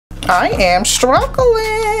I am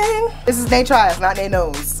struggling. This is they tries, not they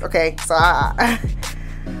knows. Okay, so I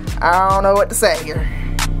don't know what to say here.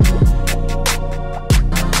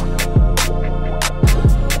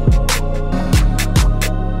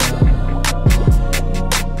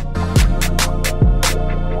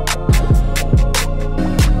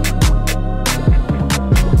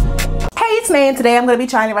 And today I'm going to be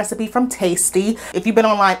trying a recipe from Tasty. If you've been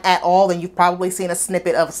online at all, then you've probably seen a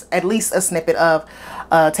snippet of, at least a snippet of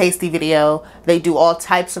a Tasty video. They do all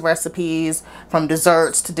types of recipes, from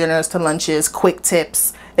desserts to dinners to lunches, quick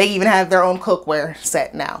tips. They even have their own cookware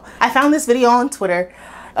set now. I found this video on Twitter,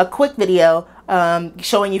 a quick video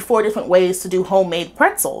showing you 4 different ways to do homemade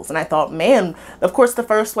pretzels, and I thought, man, of course the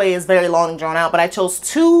first way is very long and drawn out, but I chose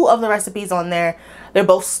 2 of the recipes on there. They're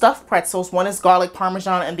both stuffed pretzels. One is garlic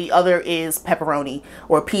parmesan and the other is pepperoni,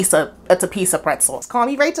 or pizza. It's a pizza pretzel. Call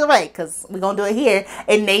me Rachel Ray, because we're gonna do it here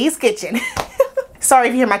in Nay's kitchen. Sorry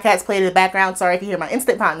if you hear my cats playing in the background. Sorry if you hear my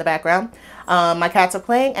Instant Pot in the background. My cats are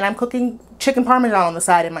playing and I'm cooking chicken parmesan on the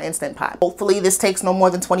side in my Instant Pot. Hopefully this takes no more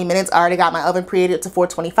than 20 minutes. I already got my oven preheated to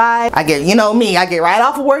 425. I get, you know me, I get right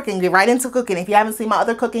off of work and get right into cooking. If you haven't seen my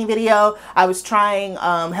other cooking video, I was trying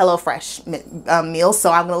HelloFresh meals,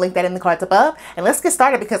 so I'm gonna link that in the cards above. And let's get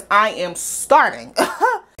started because I am starting.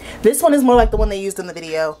 This one is more like the one they used in the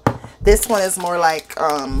video. This one is more like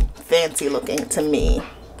fancy looking to me.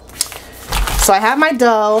 So I have my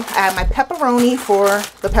dough, I have my pepperoni for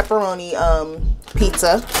the pepperoni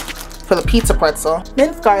pizza, for the pizza pretzel,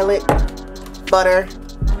 minced garlic, butter,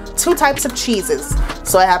 2 types of cheeses.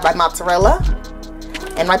 So I have my mozzarella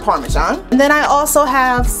and my parmesan. And then I also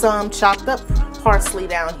have some chopped up parsley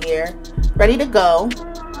down here, ready to go,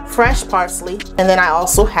 fresh parsley. And then I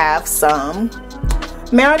also have some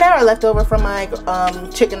marinara left over from my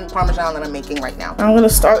chicken parmesan that I'm making right now. I'm gonna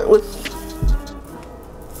start with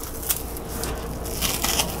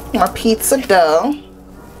my pizza dough.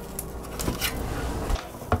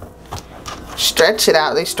 Stretch it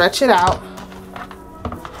out. They stretch it out.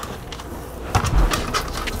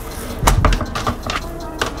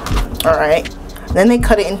 Alright. Then they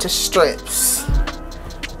cut it into strips.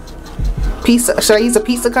 Pizza. Should I use a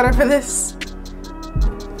pizza cutter for this?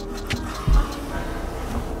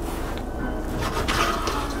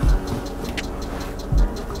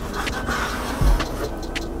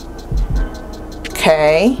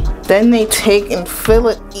 Okay, then they take and fill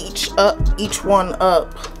it each one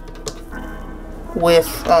up with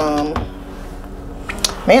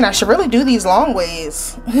man, I should really do these long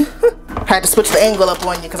ways. Had to switch the angle up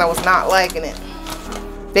on you because I was not liking it.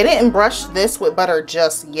 They didn't brush this with butter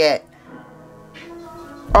just yet.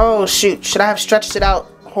 Oh shoot, should I have stretched it out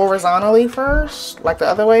horizontally first, like the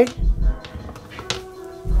other way?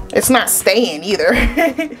 It's not staying either.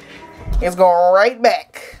 It's going right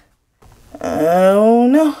back. Oh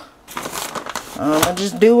no, I'm gonna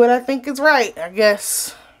just do what I think is right, I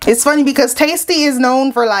guess. It's funny because Tasty is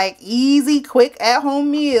known for like easy, quick, at-home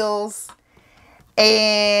meals,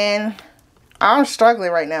 and I'm struggling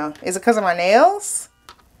right now. Is it because of my nails?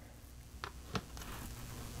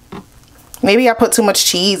 Maybe I put too much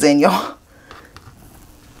cheese in, y'all.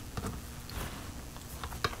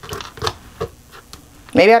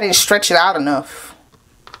 Maybe I didn't stretch it out enough.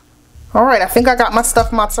 Alright, I think I got my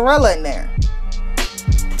stuffed mozzarella in there.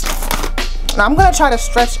 Now I'm going to try to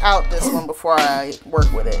stretch out this one before I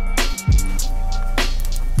work with it.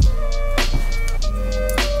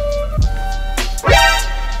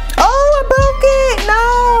 Oh, I broke it!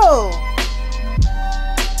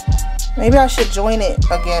 No! Maybe I should join it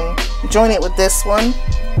again. Join it with this one.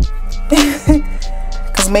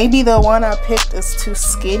 Because maybe the one I picked is too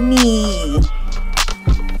skinny.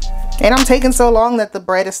 And I'm taking so long that the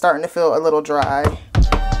bread is starting to feel a little dry.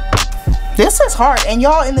 This is hard. And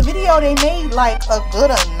y'all, in the video, they made like a good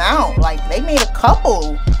amount. Like, they made a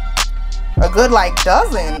couple. A good like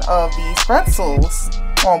dozen of these pretzels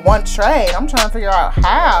on one tray. I'm trying to figure out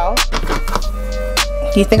how.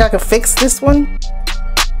 Do you think I could fix this one?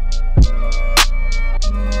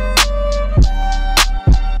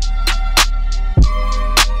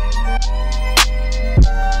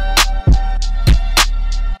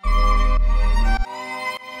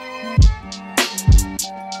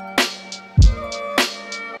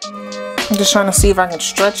 I'm just trying to see if I can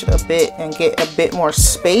stretch it a bit and get a bit more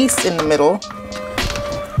space in the middle,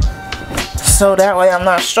 so that way I'm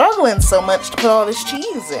not struggling so much to put all this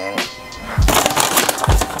cheese in.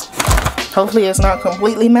 Hopefully it's not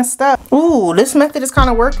completely messed up. Ooh, this method is kind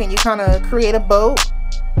of working. You kind of create a boat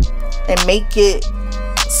and make it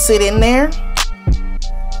sit in there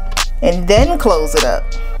and then close it up.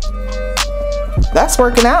 That's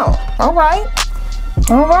working out. All right.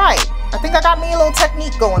 All right. I think I got me a little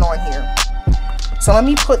technique going on here. So let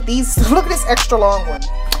me put these, look at this extra long one.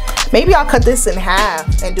 Maybe I'll cut this in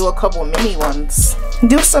half and do a couple of mini ones.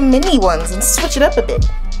 Do some mini ones and switch it up a bit.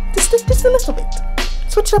 Just a little bit.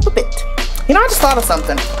 Switch it up a bit. You know, I just thought of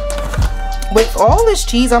something. With all this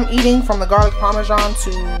cheese I'm eating, from the garlic parmesan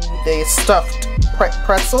to the stuffed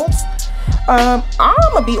pretzels, I'm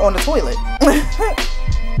gonna be on the toilet.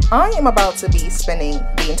 I am about to be spending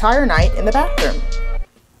the entire night in the bathroom.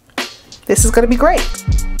 This is gonna be great.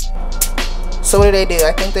 So what do?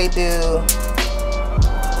 I think they do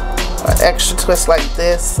an extra twist like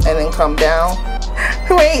this and then come down.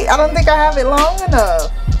 Wait, I don't think I have it long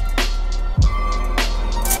enough.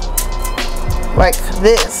 Like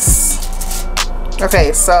this.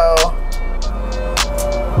 Okay, so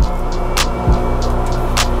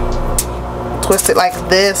twist it like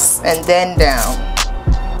this and then down.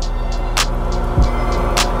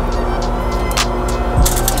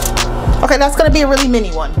 Okay, that's gonna be a really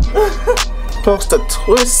mini one. Supposed to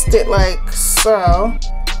twist it like so,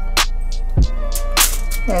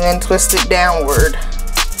 and then twist it downward.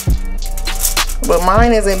 But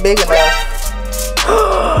mine isn't big enough.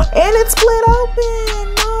 And it's split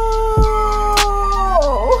open. No.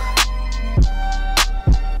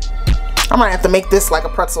 I might have to make this like a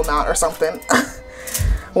pretzel knot or something.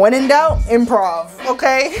 When in doubt, improv,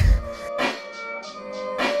 okay?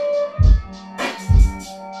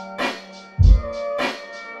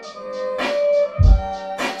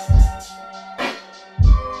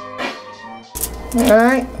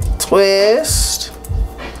 Alright, twist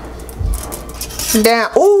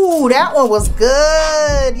down. Ooh, that one was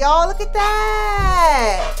good. Y'all, look at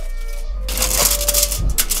that.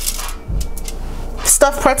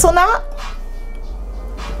 Stuffed pretzel knot.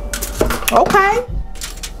 Okay.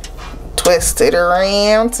 Twist it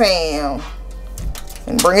around town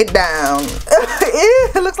and bring it down.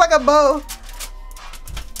 It looks like a bow.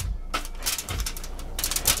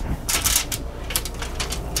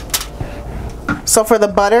 So for the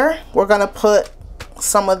butter, we're gonna put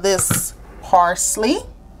some of this parsley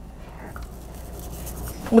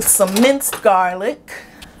with some minced garlic.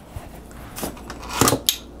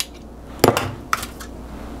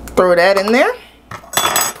 Throw that in there.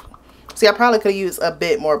 See, I probably could use a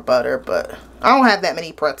bit more butter, but I don't have that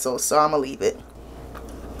many pretzels, so I'm gonna leave it.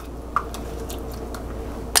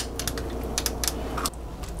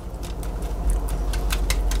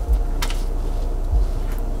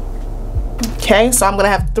 Okay, so I'm gonna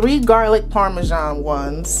have 3 garlic parmesan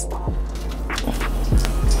ones.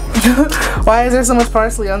 Why is there so much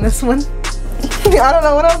parsley on this one? I don't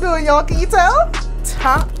know what I'm doing, y'all. Can you tell?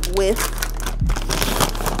 Top with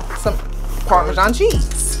some Parmesan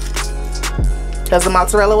cheese. Because the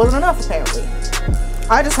mozzarella wasn't enough, apparently.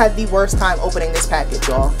 I just had the worst time opening this package,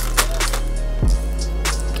 y'all.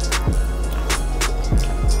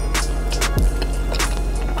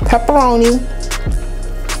 Pepperoni.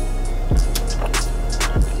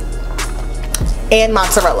 And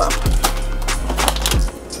mozzarella.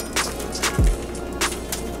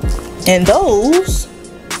 And those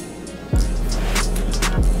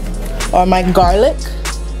are my garlic,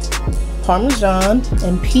 parmesan,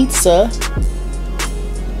 and pizza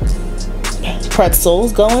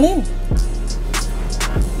pretzels going in.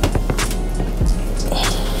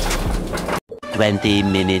 20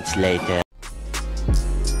 minutes later.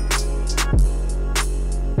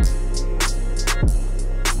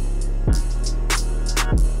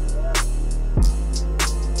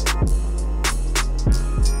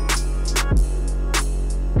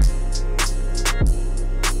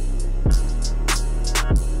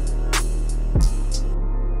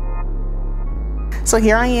 So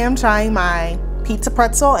here I am trying my pizza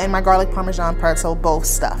pretzel and my garlic parmesan pretzel, both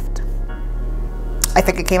stuffed. I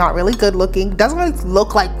think it came out really good looking. Doesn't really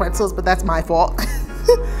look like pretzels, but that's my fault.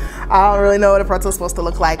 I don't really know what a pretzel is supposed to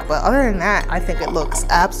look like, but other than that, I think it looks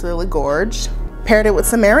absolutely gorge. Paired it with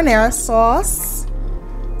some marinara sauce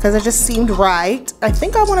because it just seemed right. I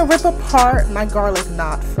think I want to rip apart my garlic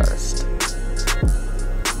knot first.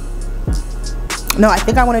 No, I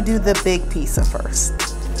think I want to do the big pizza first.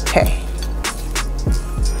 Okay.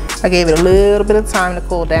 I gave it a little bit of time to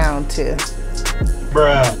cool down too.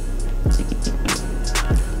 Bruh.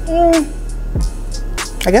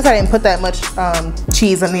 I guess I didn't put that much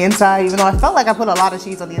cheese on the inside, even though I felt like I put a lot of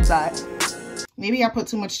cheese on the inside. Maybe I put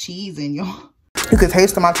too much cheese in, y'all. You could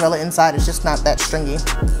taste the mozzarella inside, it's just not that stringy.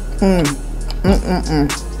 And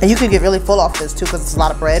you could get really full off this too because it's a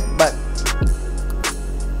lot of bread, but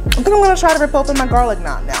I think I'm gonna try to rip open my garlic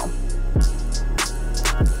knot now.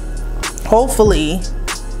 Hopefully,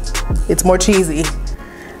 it's more cheesy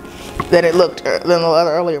than it looked than the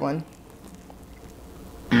other earlier one.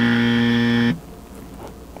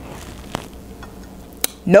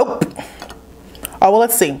 Nope. Oh, well,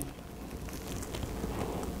 let's see.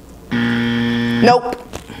 Nope.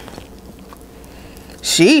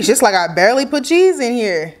 Sheesh, it's like I barely put cheese in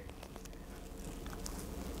here.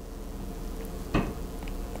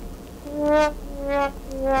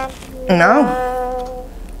 No.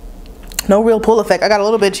 No real pull effect. I got a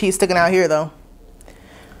little bit of cheese sticking out here though.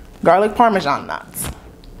 Garlic Parmesan nuts.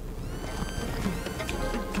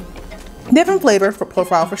 Different flavor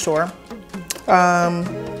profile for sure. I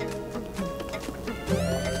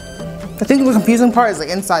think the confusing part is the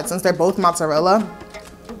inside. Since they're both mozzarella,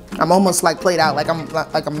 I'm almost like played out.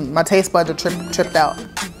 My taste buds are tripped out.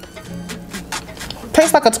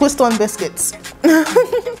 Tastes like a twist on biscuits.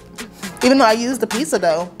 Even though I used the pizza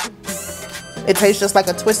dough, it tastes just like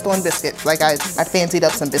a twist on biscuit. Like I fancied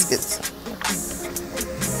up some biscuits.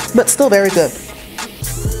 But still very good.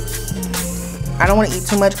 I don't want to eat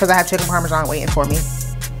too much because I have chicken parmesan waiting for me.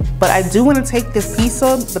 But I do want to take this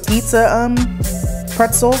pizza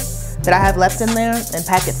pretzel that I have left in there and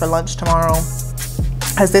pack it for lunch tomorrow.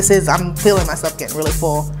 Because I'm feeling myself getting really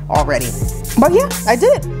full already. But yeah, I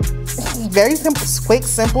did it. Very simple, quick,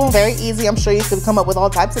 simple, very easy. I'm sure you could come up with all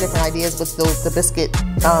types of different ideas with the biscuit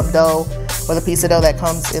dough or the pizza dough that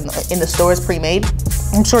comes in the stores pre-made.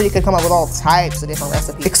 I'm sure you could come up with all types of different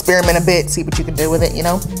recipes. Experiment a bit, see what you can do with it, you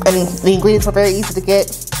know? And the ingredients are very easy to get.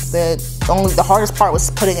 The hardest part was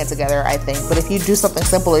putting it together, I think. But if you do something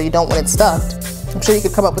simple or you don't want it stuffed, I'm sure you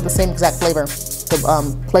could come up with the same exact flavor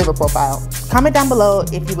profile. Comment down below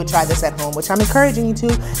if you would try this at home, which I'm encouraging you to,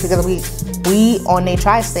 because we on Nate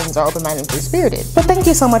Tries Things are open-minded and free-spirited. But thank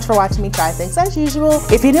you so much for watching me try things as usual.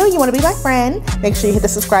 If you're new and you want to be my friend, make sure you hit the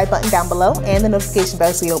subscribe button down below and the notification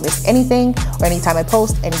bell so you don't miss anything or anytime I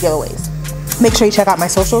post any giveaways. Make sure you check out my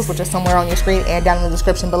socials, which are somewhere on your screen and down in the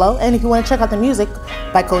description below. And if you want to check out the music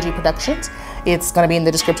by Koji Productions, it's going to be in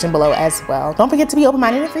the description below as well. Don't forget to be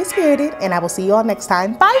open-minded and free-spirited, and I will see you all next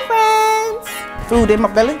time. Bye, friends! Food in my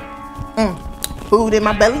belly. Food in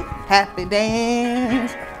my belly. Happy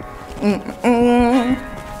dance.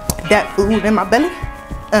 That food in my belly.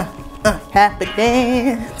 Happy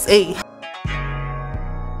dance. Hey.